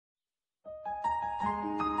Hi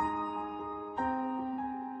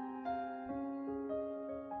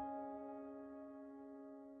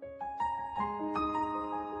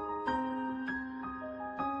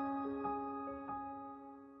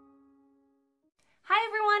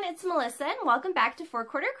everyone, it's Melissa and welcome back to 4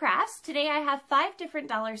 Quarter Crafts. Today I have 5 different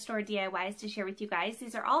dollar store DIYs to share with you guys.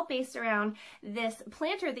 These are all based around this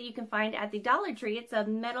planter that you can find at the Dollar Tree. It's a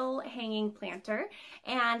metal hanging planter,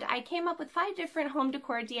 and I came up with 5 different home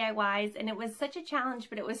decor DIYs, and it was such a challenge,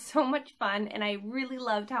 but it was so much fun, and I really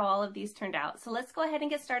loved how all of these turned out. So let's go ahead and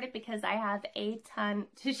get started because I have a ton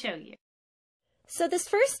to show you. So this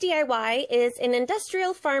first DIY is an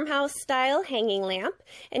industrial farmhouse style hanging lamp,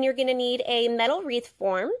 and you're going to need a metal wreath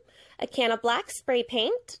form, a can of black spray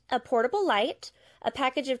paint, a portable light, a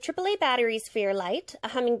package of AAA batteries for your light, a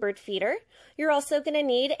hummingbird feeder. You're also going to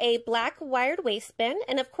need a black wired waste bin,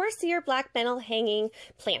 and of course your black metal hanging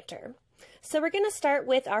planter. So we're going to start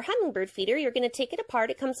with our hummingbird feeder. You're going to take it apart.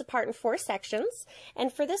 It comes apart in 4 sections.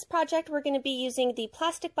 And for this project, we're going to be using the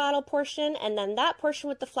plastic bottle portion and then that portion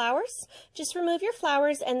with the flowers. Just remove your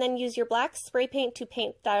flowers and then use your black spray paint to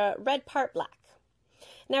paint the red part black.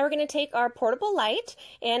 Now we're going to take our portable light,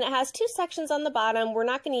 and it has 2 sections on the bottom. We're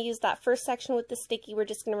not going to use that first section with the sticky. We're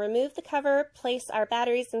just going to remove the cover, place our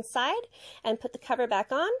batteries inside, and put the cover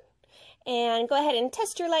back on. And go ahead and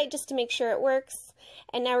test your light just to make sure it works.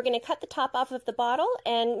 And now we're going to cut the top off of the bottle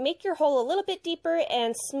and make your hole a little bit deeper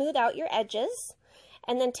and smooth out your edges.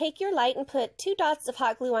 And then take your light and put 2 dots of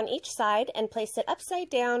hot glue on each side and place it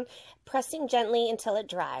upside down, pressing gently until it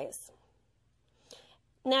dries.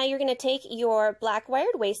 Now you're going to take your black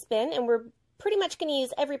wired waste bin, and we're pretty much going to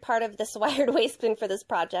use every part of this wired waste bin for this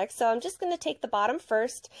project. So I'm just going to take the bottom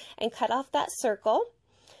first and cut off that circle.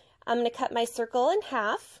 I'm going to cut my circle in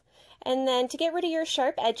half. And then to get rid of your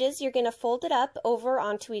sharp edges, you're going to fold it up over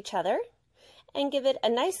onto each other and give it a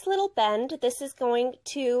nice little bend. This is going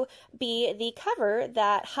to be the cover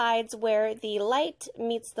that hides where the light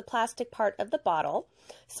meets the plastic part of the bottle.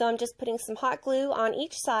 So I'm just putting some hot glue on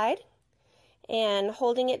each side and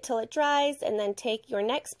holding it till it dries, and then take your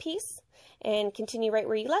next piece and continue right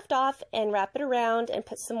where you left off and wrap it around and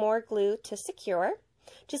put some more glue to secure.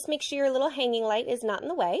 Just make sure your little hanging light is not in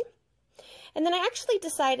the way. And then I actually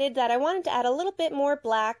decided that I wanted to add a little bit more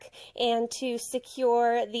black and to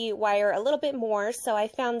secure the wire a little bit more, so I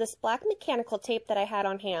found this black mechanical tape that I had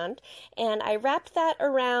on hand, and I wrapped that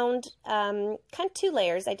around kind of 2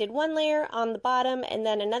 layers. I did 1 layer on the bottom and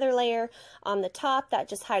then another layer on the top that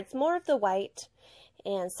just hides more of the white.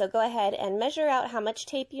 And so go ahead and measure out how much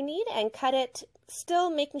tape you need and cut it,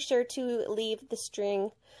 still making sure to leave the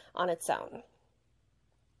string on its own.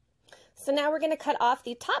 So now we're going to cut off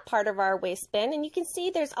the top part of our waste bin, and you can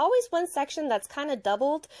see there's always one section that's kind of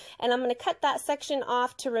doubled, and I'm going to cut that section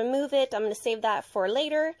off to remove it. I'm going to save that for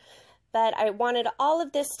later, but I wanted all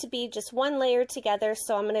of this to be just 1 layer together,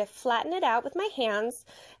 so I'm going to flatten it out with my hands.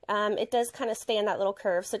 It does kind of stay in that little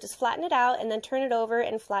curve, so just flatten it out and then turn it over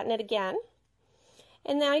and flatten it again.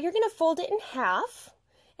 And now you're going to fold it in half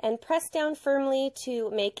and press down firmly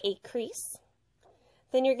to make a crease.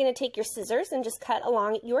 Then you're going to take your scissors and just cut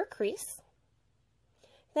along your crease.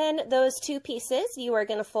 Then those 2 pieces, you are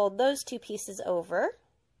going to fold those 2 pieces over,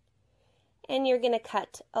 and you're going to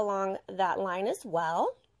cut along that line as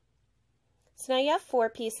well. So now you have 4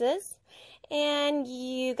 pieces, and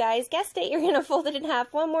you guys guessed it, you're going to fold it in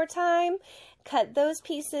half one more time, cut those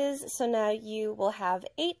pieces, so now you will have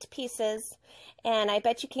 8 pieces. And I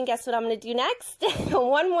bet you can guess what I'm going to do next.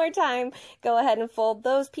 One more time, go ahead and fold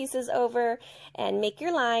those pieces over and make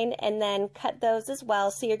your line, and then cut those as well.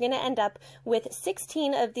 So you're going to end up with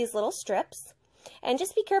 16 of these little strips. And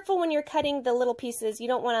just be careful when you're cutting the little pieces. You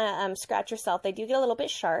don't want to scratch yourself. They do get a little bit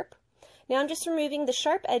sharp. Now I'm just removing the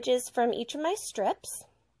sharp edges from each of my strips.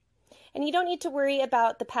 And you don't need to worry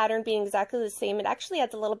about the pattern being exactly the same. It actually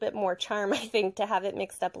adds a little bit more charm, I think, to have it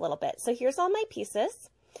mixed up a little bit. So here's all my pieces.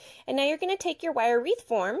 And now you're going to take your wire wreath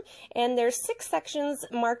form, and there's 6 sections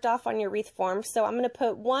marked off on your wreath form. So I'm going to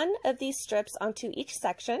put 1 of these strips onto each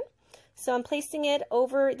section. So I'm placing it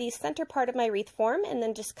over the center part of my wreath form and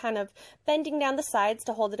then just kind of bending down the sides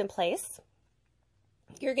to hold it in place.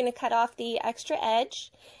 You're going to cut off the extra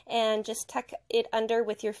edge and just tuck it under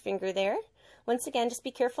with your finger there. Once again, just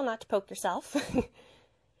be careful not to poke yourself.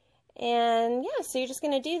 And yeah, so you're just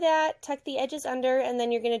going to do that, tuck the edges under, and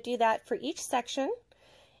then you're going to do that for each section.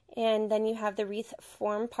 And then you have the wreath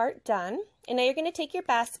form part done. And now you're going to take your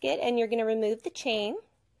basket and you're going to remove the chain.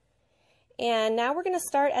 And now we're going to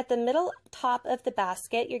start at the middle top of the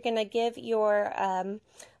basket. You're going to give your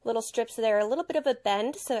little strips there a little bit of a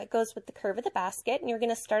bend so it goes with the curve of the basket. And you're going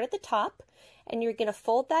to start at the top and you're going to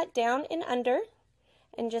fold that down and under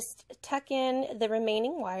and just tuck in the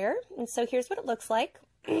remaining wire. And so here's what it looks like.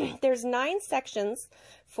 There's 9 sections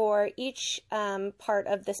for each part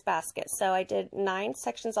of this basket. So I did 9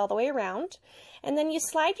 sections all the way around. And then you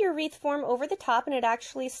slide your wreath form over the top, and it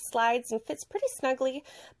actually slides and fits pretty snugly,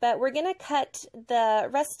 but we're going to cut the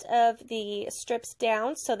rest of the strips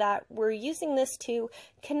down so that we're using this to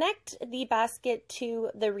connect the basket to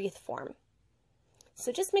the wreath form.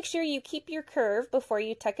 So just make sure you keep your curve before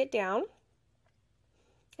you tuck it down.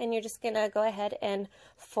 And you're just going to go ahead and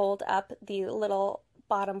fold up the little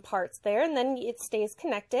bottom parts there, and then it stays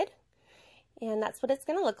connected. And that's what it's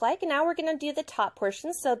going to look like. And now we're going to do the top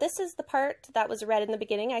portion. So this is the part that was red in the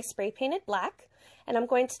beginning. I spray painted black. And I'm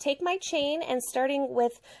going to take my chain, and starting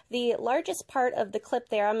with the largest part of the clip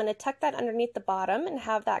there, I'm going to tuck that underneath the bottom and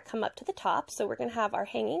have that come up to the top. So we're going to have our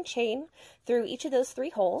hanging chain through each of those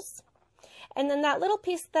 3 holes. And then that little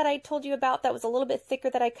piece that I told you about that was a little bit thicker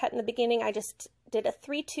that I cut in the beginning, I just did a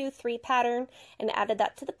 3-2-3 pattern and added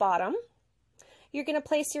that to the bottom. You're going to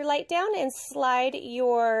place your light down and slide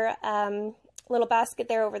your little basket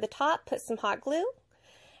there over the top, put some hot glue,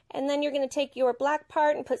 and then you're going to take your black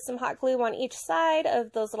part and put some hot glue on each side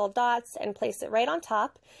of those little dots and place it right on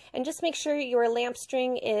top, and just make sure your lamp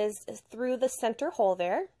string is through the center hole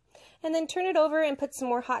there, and then turn it over and put some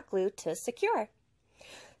more hot glue to secure.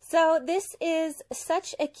 So this is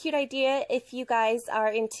such a cute idea if you guys are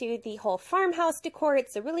into the whole farmhouse decor.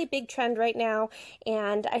 It's a really big trend right now,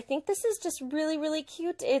 and I think this is just really, really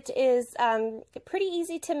cute. It is pretty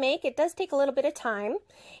easy to make. It does take a little bit of time,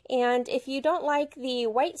 and if you don't like the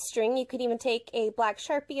white string, you could even take a black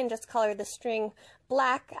Sharpie and just color the string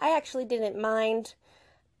black. I actually didn't mind,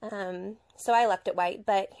 so I left it white,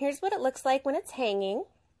 but here's what it looks like when it's hanging.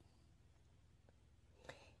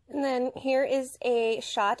 And then here is a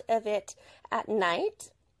shot of it at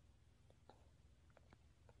night.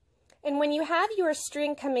 And when you have your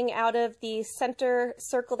string coming out of the center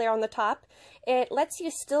circle there on the top, it lets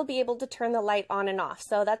you still be able to turn the light on and off.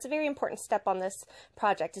 So that's a very important step on this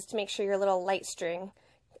project, is to make sure your little light string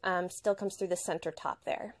still comes through the center top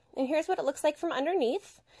there. And here's what it looks like from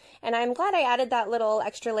underneath. And I'm glad I added that little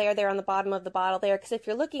extra layer there on the bottom of the bottle there, because if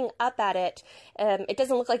you're looking up at it, it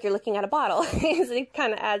doesn't look like you're looking at a bottle. It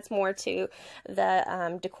kind of adds more to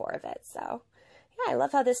the decor of it. So yeah, I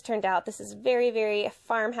love how this turned out. This is very, very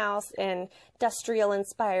farmhouse and industrial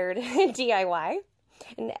inspired DIY.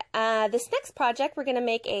 And this next project, we're going to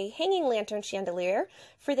make a hanging lantern chandelier.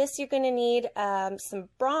 For this, you're going to need some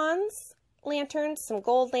bronze lanterns, some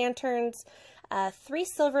gold lanterns, 3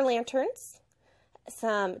 silver lanterns,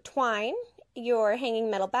 some twine, your hanging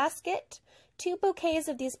metal basket, 2 bouquets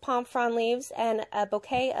of these palm frond leaves, and a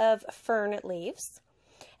bouquet of fern leaves.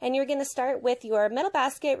 And you're going to start with your metal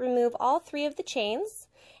basket, remove all 3 of the chains,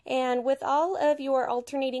 and with all of your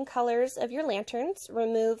alternating colors of your lanterns,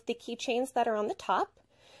 remove the keychains that are on the top.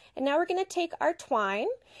 And now we're going to take our twine,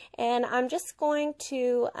 and I'm just going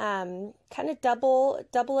to kind of double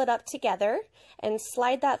it up together and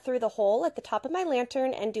slide that through the hole at the top of my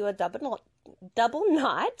lantern and do a double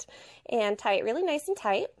knot and tie it really nice and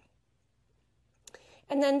tight.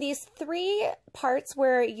 And then these 3 parts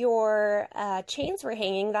where your chains were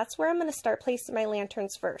hanging, that's where I'm going to start placing my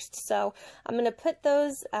lanterns first. So I'm going to put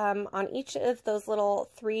those on each of those little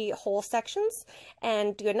 3 hole sections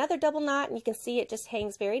and do another double knot, and you can see it just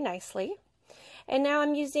hangs very nicely. And now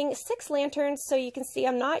I'm using 6 lanterns, so you can see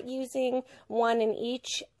I'm not using 1 in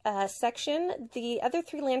each section. The other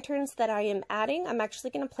 3 lanterns that I am adding, I'm actually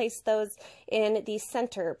going to place those in the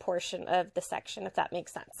center portion of the section, if that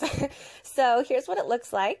makes sense. So here's what it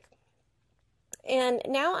looks like. And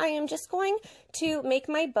now I am just going to make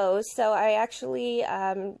my bows. So I actually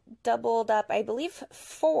doubled up, I believe,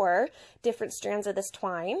 4 different strands of this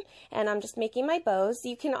twine, and I'm just making my bows.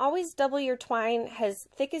 You can always double your twine as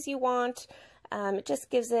thick as you want. It just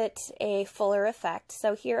gives it a fuller effect.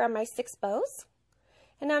 So here are my 6 bows.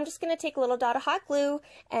 And now I'm just going to take a little dot of hot glue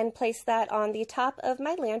and place that on the top of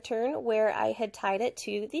my lantern where I had tied it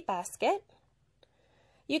to the basket.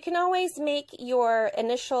 You can always make your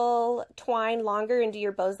initial twine longer and do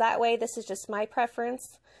your bows that way. This is just my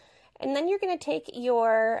preference. And then you're going to take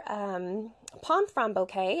your palm frond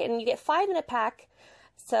bouquet, and you get 5 in a pack.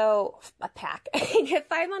 So you get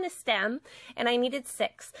 5 on a stem, and I needed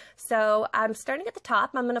 6. So I'm starting at the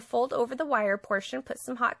top. I'm going to fold over the wire portion, put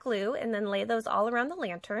some hot glue, and then lay those all around the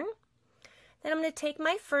lantern. Then I'm going to take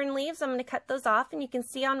my fern leaves, I'm going to cut those off, and you can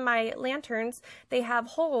see on my lanterns they have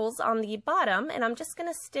holes on the bottom, and I'm just going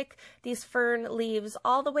to stick these fern leaves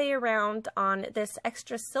all the way around on this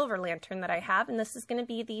extra silver lantern that I have, and this is going to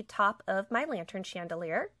be the top of my lantern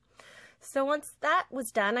chandelier. So once that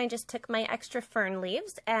was done, I just took my extra fern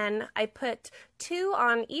leaves and I put 2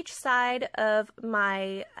 on each side of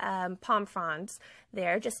my palm fronds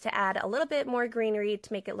there, just to add a little bit more greenery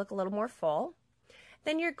to make it look a little more full.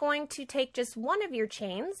 Then you're going to take just one of your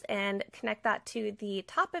chains and connect that to the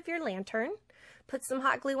top of your lantern. Put some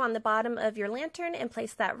hot glue on the bottom of your lantern and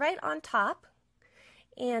place that right on top.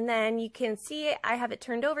 And then you can see I have it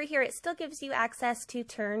turned over here. It still gives you access to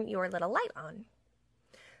turn your little light on.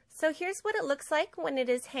 So here's what it looks like when it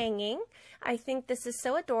is hanging. I think this is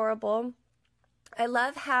so adorable. I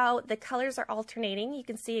love how the colors are alternating. You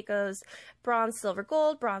can see it goes bronze, silver,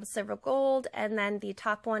 gold, and then the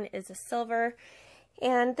top one is a silver.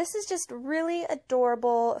 And this is just really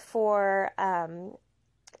adorable for,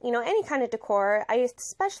 you know, any kind of decor. I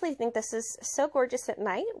especially think this is so gorgeous at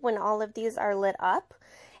night when all of these are lit up.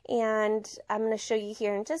 And I'm going to show you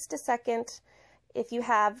here in just a second. If you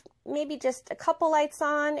have maybe just a couple lights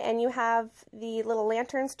on and you have the little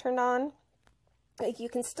lanterns turned on, you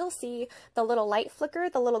can still see the little light flicker,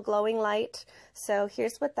 the little glowing light. So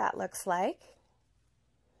here's what that looks like.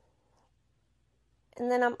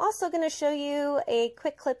 And then I'm also going to show you a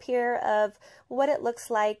quick clip here of what it looks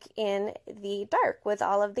like in the dark with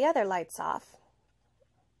all of the other lights off.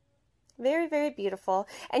 Very, very beautiful.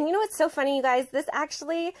 And you know what's so funny, you guys? This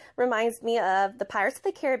actually reminds me of the Pirates of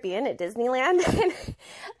the Caribbean at Disneyland.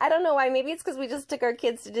 I don't know why. Maybe it's because we just took our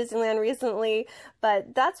kids to Disneyland recently,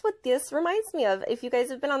 but that's what this reminds me of. If you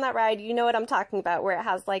guys have been on that ride, you know what I'm talking about, where it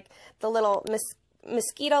has like the little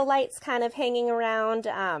mosquito lights kind of hanging around.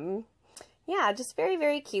 Yeah, just very,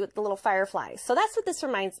 very cute, the little fireflies. So that's what this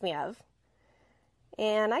reminds me of.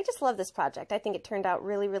 And I just love this project. I think it turned out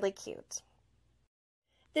really, really cute.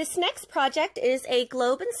 This next project is a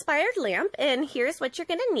globe-inspired lamp, and here's what you're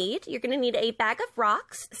going to need. You're going to need a bag of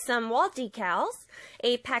rocks, some wall decals,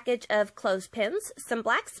 a package of clothespins, some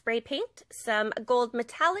black spray paint, some gold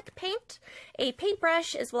metallic paint, a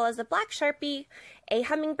paintbrush, as well as a black Sharpie, a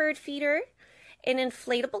hummingbird feeder, an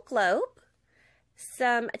inflatable globe,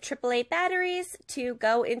 some AAA batteries to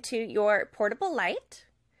go into your portable light.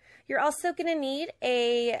 You're also going to need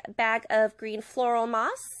a bag of green floral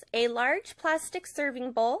moss, a large plastic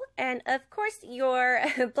serving bowl, and of course your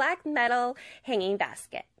black metal hanging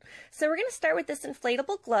basket. So we're going to start with this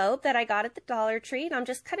inflatable globe that I got at the Dollar Tree, and I'm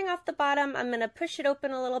just cutting off the bottom. I'm going to push it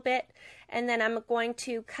open a little bit, and then I'm going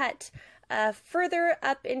to cut further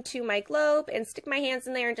up into my globe and stick my hands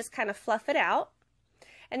in there and just kind of fluff it out.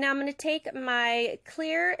 And now I'm going to take my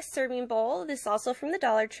clear serving bowl, this is also from the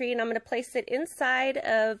Dollar Tree, and I'm going to place it inside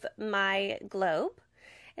of my globe.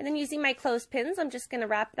 And then using my clothespins, I'm just going to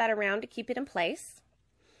wrap that around to keep it in place.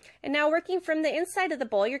 And now working from the inside of the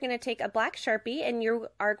bowl, you're going to take a black Sharpie and you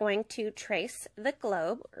are going to trace the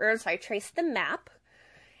globe, or sorry, trace the map.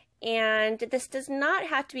 And this does not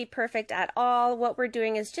have to be perfect at all. What we're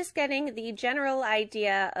doing is just getting the general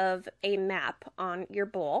idea of a map on your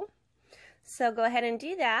bowl. So go ahead and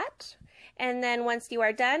do that. And then once you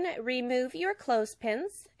are done, remove your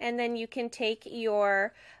clothespins, and then you can take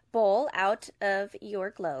your bowl out of your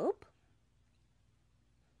globe.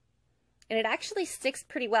 And it actually sticks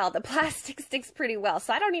pretty well. The plastic sticks pretty well.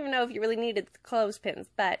 So I don't even know if you really needed the clothespins,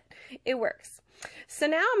 but it works. So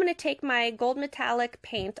now I'm going to take my gold metallic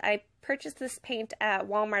paint. I purchased this paint at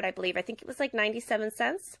Walmart, I believe. I think it was like 97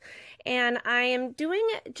 cents. And I am doing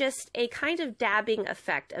just a kind of dabbing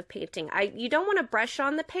effect of painting. You don't want to brush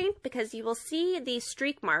on the paint because you will see the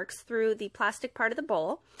streak marks through the plastic part of the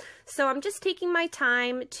bowl. So I'm just taking my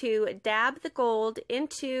time to dab the gold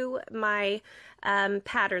into my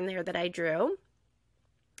pattern there that I drew.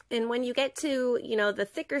 And when you get to, you know, the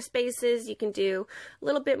thicker spaces, you can do a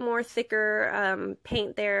little bit more thicker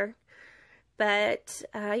paint there. But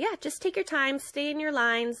yeah, just take your time, stay in your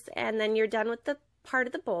lines, and then you're done with the part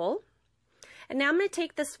of the bowl. And now I'm going to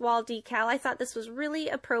take this wall decal. I thought this was really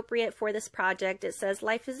appropriate for this project. It says,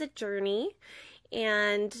 "Life is a journey."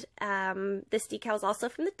 And this decal is also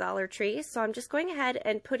from the Dollar Tree. So I'm just going ahead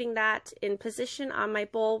and putting that in position on my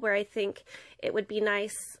bowl where I think it would be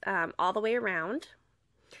nice all the way around.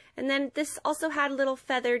 And then this also had little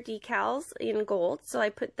feather decals in gold, so I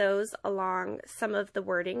put those along some of the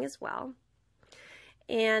wording as well.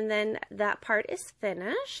 And then that part is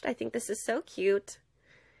finished. I think this is so cute.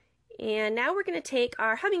 And now we're going to take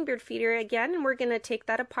our hummingbird feeder again, and we're going to take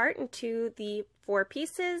that apart into the 4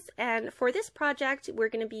 pieces. And for this project, we're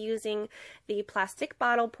going to be using the plastic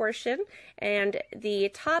bottle portion, and the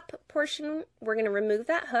top portion, we're going to remove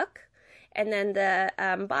that hook. And then the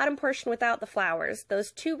bottom portion without the flowers.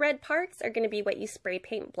 Those 2 red parts are going to be what you spray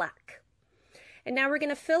paint black. And now we're going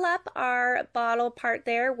to fill up our bottle part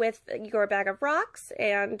there with your bag of rocks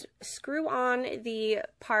and screw on the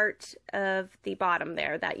part of the bottom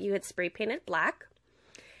there that you had spray painted black.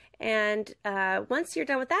 And once you're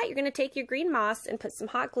done with that, you're going to take your green moss and put some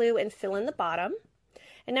hot glue and fill in the bottom.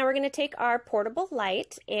 And now we're going to take our portable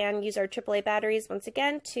light and use our AAA batteries once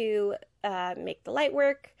again to make the light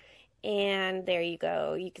work. And there you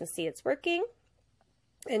go. You can see it's working.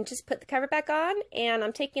 And just put the cover back on, and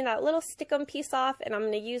I'm taking that little stick-on piece off, and I'm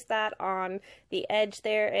going to use that on the edge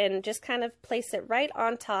there and just kind of place it right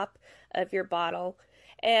on top of your bottle.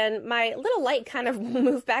 And my little light kind of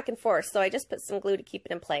moved back and forth, so I just put some glue to keep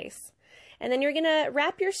it in place. And then you're going to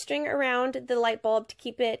wrap your string around the light bulb to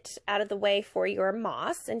keep it out of the way for your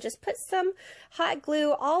moss, and just put some hot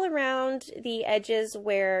glue all around the edges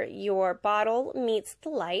where your bottle meets the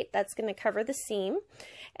light. That's going to cover the seam.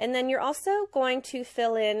 And then you're also going to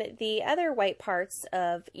fill in the other white parts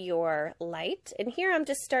of your light. And here I'm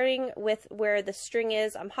just starting with where the string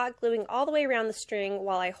is. I'm hot gluing all the way around the string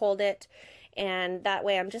while I hold it. And that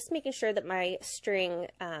way I'm just making sure that my string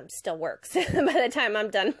still works by the time I'm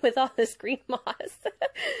done with all this green moss.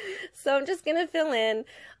 So I'm just going to fill in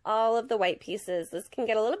all of the white pieces. This can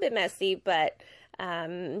get a little bit messy, but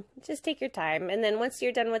just take your time. And then once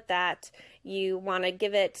you're done with that, you want to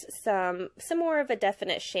give it some more of a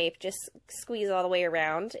definite shape. Just squeeze all the way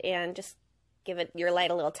around and just give it your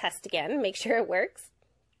light a little test again. Make sure it works.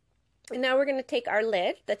 And now we're going to take our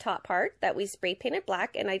lid, the top part that we spray painted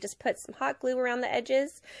black, and I just put some hot glue around the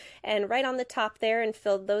edges and right on the top there and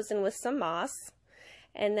filled those in with some moss.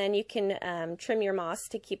 And then you can trim your moss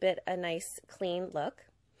to keep it a nice clean look.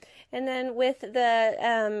 And then with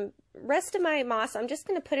the rest of my moss, I'm just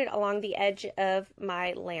going to put it along the edge of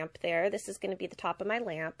my lamp there. This is going to be the top of my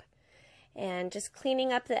lamp. And just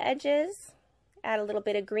cleaning up the edges, add a little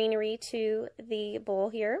bit of greenery to the bowl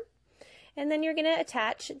here. And then you're going to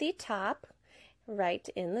attach the top right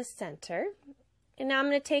in the center. And now I'm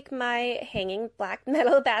going to take my hanging black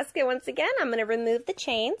metal basket once again. I'm going to remove the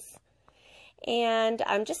chains. And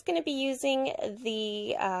I'm just going to be using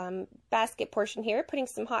the basket portion here, putting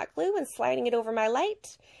some hot glue and sliding it over my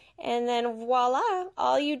light. And then voila,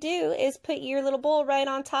 all you do is put your little bowl right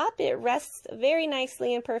on top. It rests very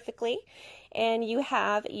nicely and perfectly. And you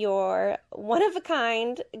have your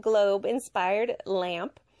one-of-a-kind globe-inspired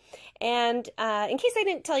lamp. And in case I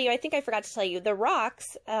didn't tell you, I think I forgot to tell you, the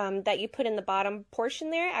rocks that you put in the bottom portion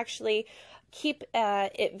there actually keep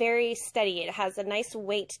it very steady. It has a nice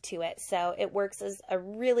weight to it, so it works as a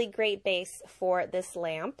really great base for this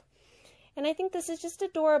lamp. And I think this is just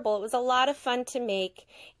adorable. It was a lot of fun to make,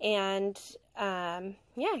 and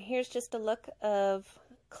yeah, here's just a look of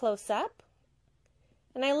close-up.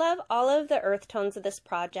 And I love all of the earth tones of this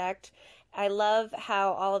project. I love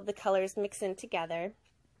how all of the colors mix in together.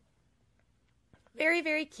 Very,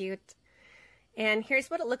 very cute. And here's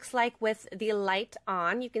what it looks like with the light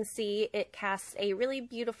on. You can see it casts a really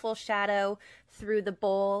beautiful shadow through the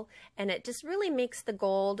bowl, and it just really makes the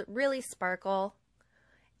gold really sparkle.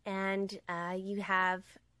 And you have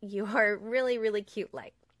your really, really cute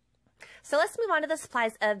light. So let's move on to the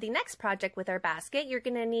supplies of the next project with our basket. You're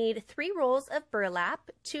going to need 3 rolls of burlap,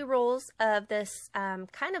 2 rolls of this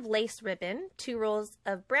kind of lace ribbon, 2 rolls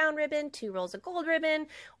of brown ribbon, 2 rolls of gold ribbon,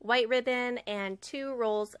 white ribbon, and 2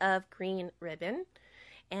 rolls of green ribbon.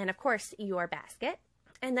 And of course, your basket.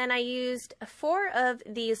 And then I used 4 of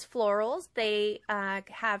these florals. They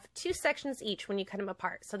have 2 sections each when you cut them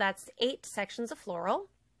apart. So that's 8 sections of floral.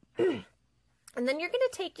 And then you're going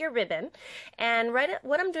to take your ribbon, and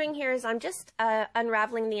what I'm doing here is I'm just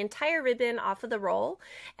unraveling the entire ribbon off of the roll,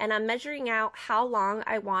 and I'm measuring out how long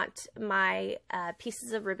I want my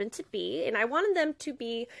pieces of ribbon to be, and I wanted them to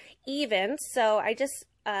be even, so I just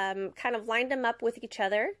kind of lined them up with each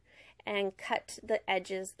other and cut the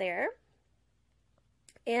edges there.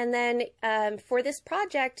 And then for this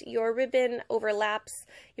project, your ribbon overlaps.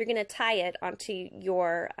 You're going to tie it onto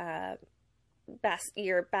your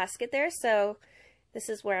basket there. So this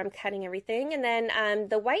is where I'm cutting everything. And then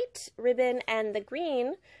the white ribbon and the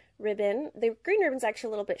green ribbon's actually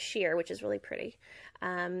a little bit sheer, which is really pretty.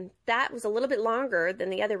 That was a little bit longer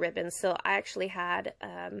than the other ribbons, so I actually had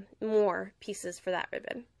more pieces for that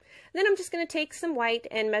ribbon. And then I'm just going to take some white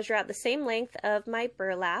and measure out the same length of my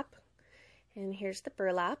burlap. And here's the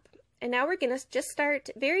burlap. And now we're going to just start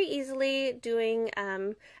very easily doing,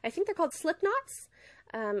 I think they're called slip knots,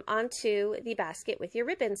 onto the basket with your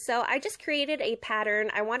ribbon. So I just created a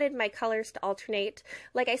pattern. I wanted my colors to alternate.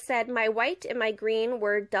 Like I said, my white and my green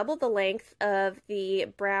were double the length of the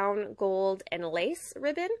brown, gold, and lace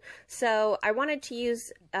ribbon. So I wanted to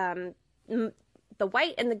use the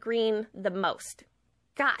white and the green the most.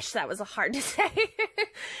 Gosh, that was hard to say.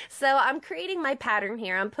 So I'm creating my pattern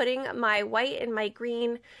here. I'm putting my white and my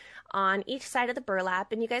green on each side of the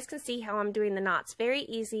burlap, and you guys can see how I'm doing the knots. Very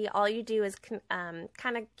easy. All you do is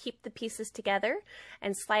kind of keep the pieces together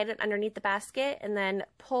and slide it underneath the basket, and then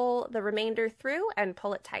pull the remainder through and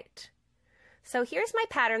pull it tight. So here's my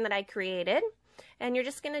pattern that I created, and you're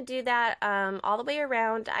just going to do that all the way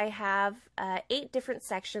around. I have 8 different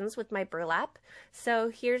sections with my burlap. So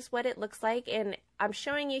here's what it looks like, and I'm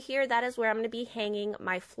showing you here, that is where I'm going to be hanging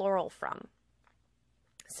my floral from.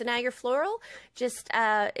 So now your floral, just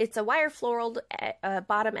it's a wire floral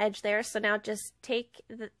bottom edge there. So now just take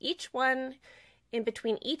each one in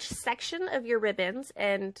between each section of your ribbons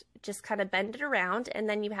and just kind of bend it around, and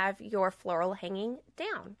then you have your floral hanging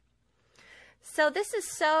down. So this is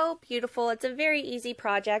so beautiful. It's a very easy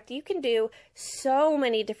project. You can do so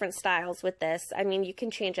many different styles with this. I mean, you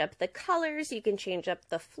can change up the colors, you can change up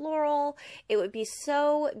the floral. It would be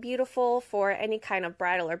so beautiful for any kind of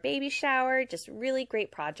bridal or baby shower. Just really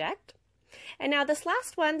great project. And now this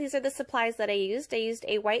last one, these are the supplies that I used. I used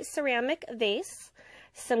a white ceramic vase,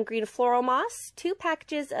 some green floral moss, 2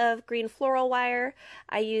 packages of green floral wire.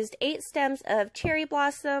 I used 8 stems of cherry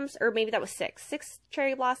blossoms, or maybe that was 6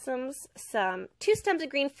 cherry blossoms, 2 stems of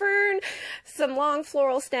green fern, some long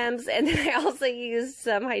floral stems, and then I also used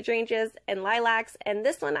some hydrangeas and lilacs, and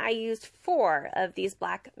this one I used 4 of these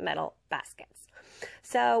black metal baskets.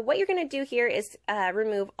 So what you're going to do here is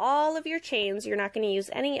remove all of your chains. You're not going to use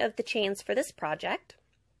any of the chains for this project.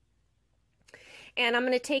 And I'm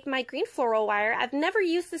going to take my green floral wire. I've never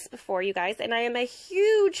used this before, you guys, and I am a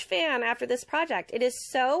huge fan after this project. It is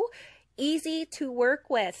so easy to work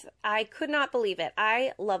with. I could not believe it.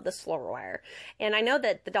 I love this floral wire. And I know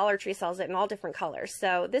that the Dollar Tree sells it in all different colors,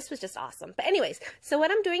 so this was just awesome. But anyways, so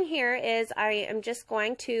what I'm doing here is I am just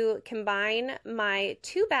going to combine my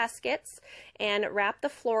 2 baskets and wrap the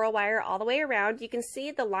floral wire all the way around. You can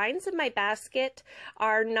see the lines of my basket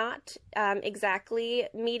are not exactly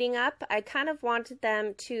meeting up. I kind of wanted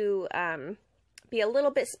them to be a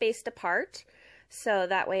little bit spaced apart, so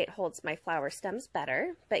that way it holds my flower stems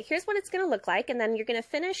better. But here's what it's going to look like, and then you're going to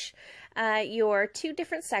finish your 2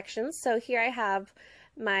 different sections. So here I have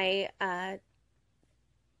my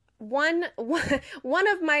one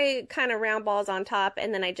of my kind of round balls on top,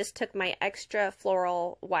 and then I just took my extra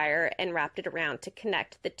floral wire and wrapped it around to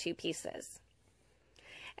connect the 2 pieces.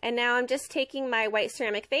 And now I'm just taking my white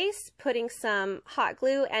ceramic vase, putting some hot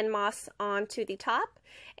glue and moss onto the top,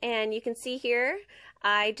 and you can see here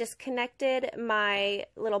I just connected my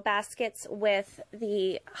little baskets with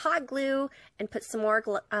the hot glue and put some more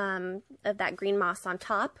of that green moss on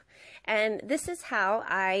top. And this is how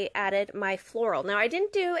I added my floral. Now I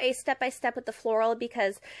didn't do a step-by-step with the floral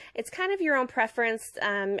because it's kind of your own preference.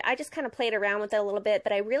 I just kind of played around with it a little bit,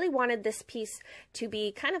 but I really wanted this piece to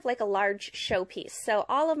be kind of like a large showpiece. So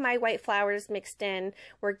all of my white flowers mixed in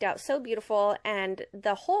worked out so beautiful, and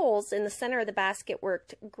the holes in the center of the basket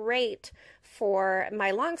worked great for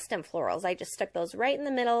my long stem florals. I just stuck those right in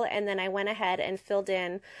the middle, and then I went ahead and filled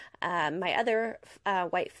in my other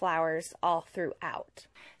white flowers all throughout.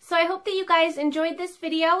 So I hope that you guys enjoyed this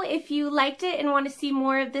video. If you liked it and want to see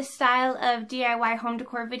more of this style of DIY home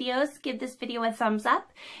decor videos, give this video a thumbs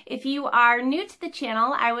up. If you are new to the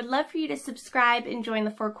channel, I would love for you to subscribe and join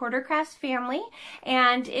the 4 Quarter Crafts family.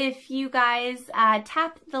 And if you guys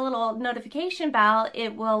tap the little notification bell,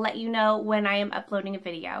 it will let you know when I am uploading a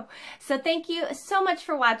video. So thank you so much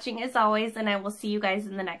for watching as always, and I will see you guys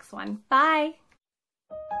in the next one. Bye!